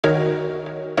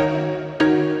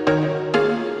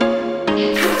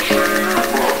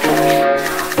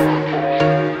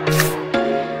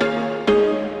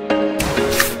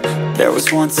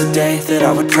just once a day that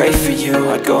I would pray for you.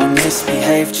 I'd go and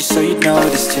misbehave just so you'd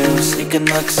notice too. Sneaking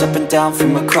looks up and down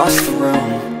from across the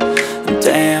room. And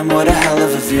damn, what a hell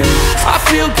of a view. I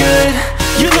feel good,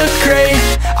 you look great,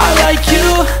 I like you,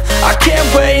 I can't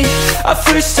wait. A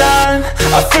first time,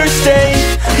 a first date.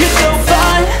 You're so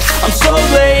fine, I'm so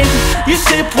late. You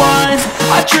sip wine,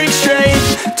 I drink straight.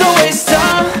 Don't waste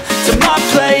time to my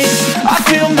place. I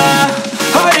feel my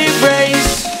heart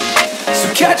erase. So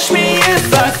catch me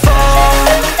if I fall.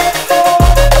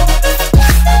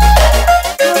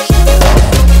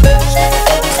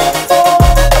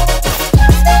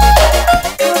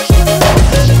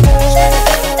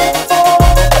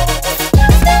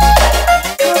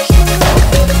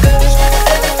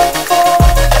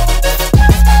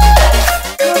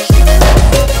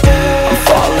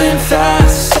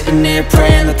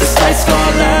 Praying that this night's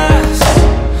gonna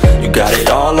last. You got it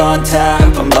all on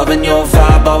tap, I'm loving your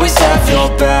vibe, always have your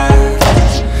back.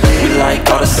 We like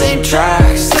all the same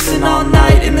tracks, listen all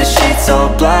night in the sheets all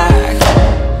black.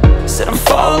 Said I'm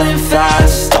falling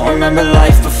fast, don't remember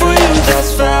life before you,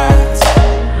 that's facts.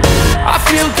 I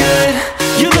feel good,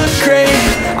 you look great,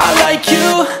 I like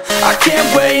you, I can't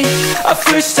wait. A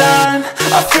first time,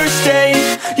 a first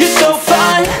date. You're so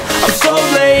fine, I'm so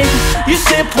late. You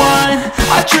sip wine,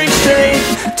 I drink straight.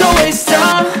 Don't waste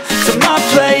time to my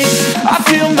place. I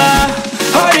feel my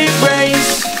heart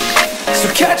erase. So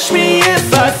catch me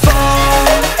if I fall.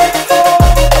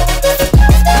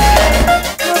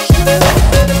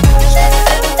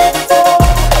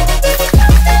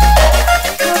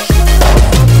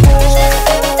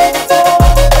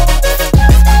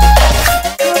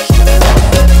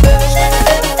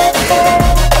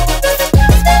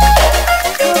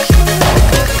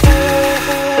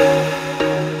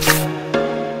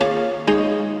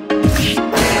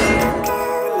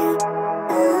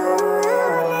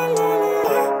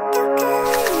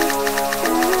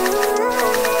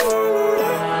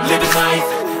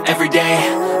 Every day,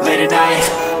 late at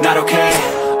night, not okay.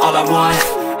 All I want,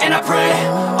 and I pray,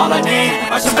 all I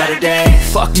need are some better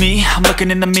days. Fuck me, I'm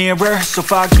looking in the mirror, so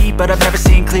foggy, but I've never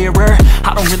seen clearer.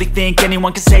 I don't really think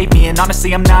anyone can save me, and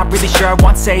honestly I'm not really sure I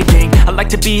want saving. I like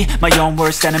to be my own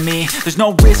worst enemy. There's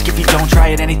no risk if you don't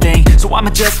try at anything, so I'ma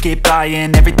just keep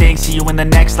buying everything. See you in the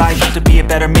next life, have to be a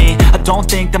better me. I don't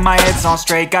think that my head's on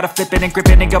straight, gotta flip it and grip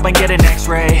it and go and get an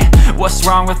x-ray. What's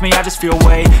wrong with me? I just feel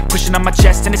weight pushing on my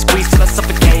chest and it squeezes till I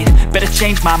suffocate. Better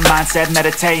change my mindset,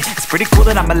 meditate. It's pretty cool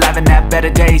that I'm alive and have better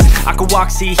days. I could walk,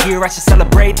 see, hear, I should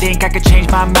celebrate. Think I could change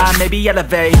my mind, maybe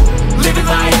elevate. Living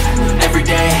life, every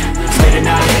day, late at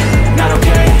night, not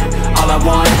okay. All I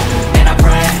want, and I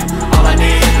pray, all I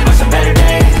need are some better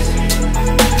days.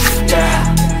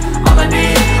 Yeah, all I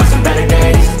need are some better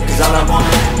days. Cause all I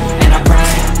want, and I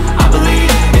pray, I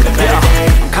believe in the better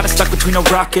days. I'm kinda stuck between a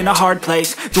rock and a hard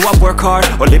place. Do I work hard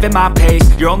or live at my pace?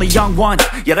 You're only young once,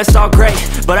 yeah that's all great,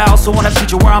 but I also want a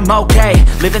future where I'm okay.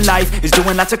 Living life is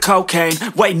doing lots of cocaine.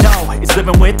 Wait no, it's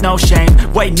living with no shame.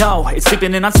 Wait no, it's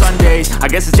sleeping in on Sundays. I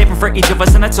guess it's different for each of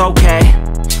us and that's okay.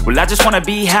 Well I just wanna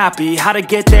be happy, how to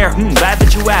get there? Glad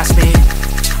that you asked me.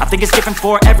 I think it's different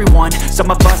for everyone. Some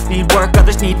of us need work,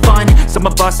 others need fun. Some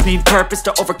of us need purpose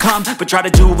to overcome, but try to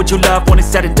do what you love when it's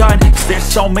said and done. Cause there's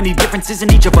so many differences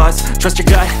in each of us. Trust your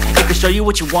gut, it can show you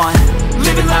what you want.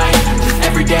 Living life,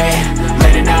 every day,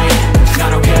 late at night,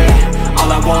 not okay. All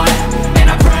I want,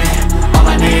 and I pray, all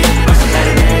I need are some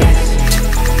better days.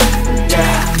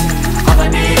 Yeah, all I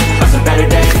need are some better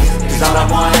days. Cause all I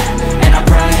want, and I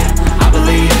pray, I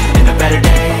believe in the better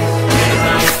days. Living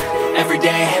life, every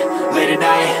day, late at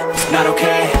night, not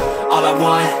okay. All I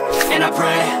want, and I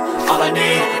pray, all I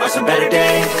need are some better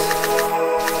days.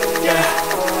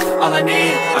 Yeah, all I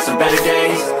need are some better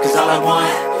days. Cause all I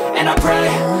want, and I pray,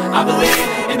 I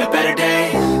believe in the better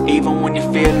days. Even when you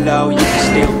feel low, you can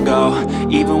still go.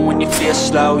 Even when you feel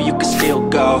slow, you can still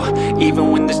go.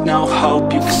 Even when there's no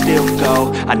hope, you can still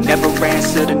go. I never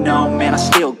answer to no, man, I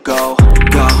still go.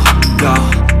 Go, go,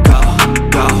 go,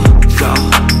 go, go,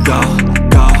 go,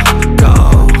 go, go,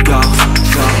 go,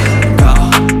 go, go,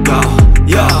 go,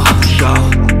 yo, go,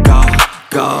 go,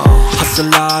 go.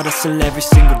 Hustle hard, hustle every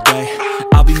single day.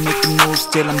 I'll be making moves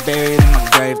till I'm buried in my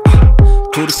grave.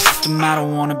 To the system, I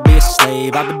don't wanna be a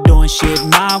slave. I've been doing shit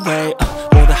my way,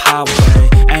 or the highway.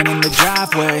 And in the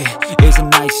driveway is a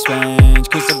nice range.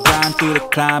 Cause I grind through the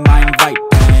climb, I invite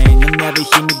pain. You'll never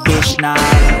hear me bitch, nah,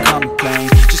 I don't complain.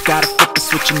 Just gotta flip the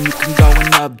switch and you can go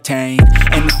and obtain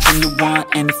anything you want,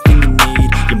 anything you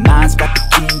need. Your mind's got the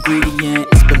key ingredient,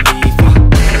 it's belief.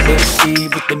 They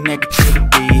deceive with the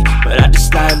negativity, but I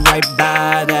just slide right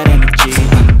by that energy.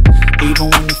 Even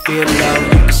when you feel low,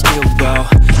 you can still go.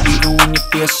 Even when you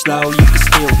feel feel slow, you can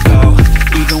still go.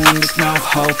 Even when there's no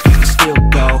hope, you can still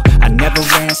go. I never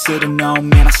answer to no,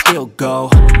 man, I still go.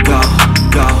 Go,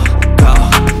 go, go,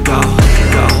 go,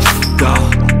 go, go,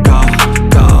 go,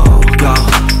 go, go,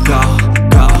 go, go,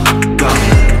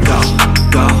 go,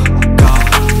 go, go,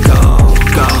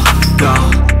 go, go, go,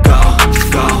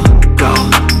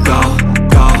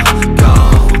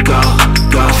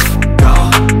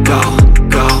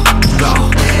 go, go,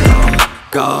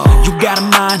 go. You got a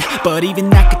mind, but even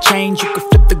that could change. You could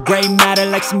flip the gray matter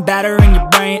like some batter in your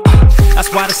brain.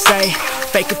 That's why I say,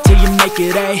 fake it till you make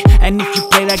it A. And if you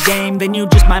play that game, then you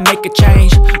just might make a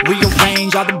change.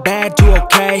 Rearrange all the bad to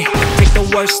okay. Take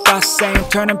the worst thoughts saying,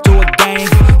 turn them to a game.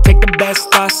 Take the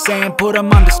best thoughts saying, put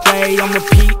them on display. On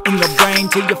repeat in your brain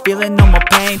till you're feeling no more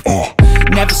pain.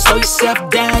 Never slow yourself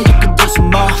down, you can do some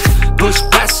more. Push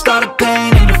past all the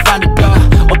pain and you'll find a door.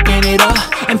 Open it up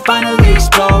and finally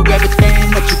explore everything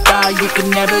that you thought you could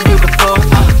never do before.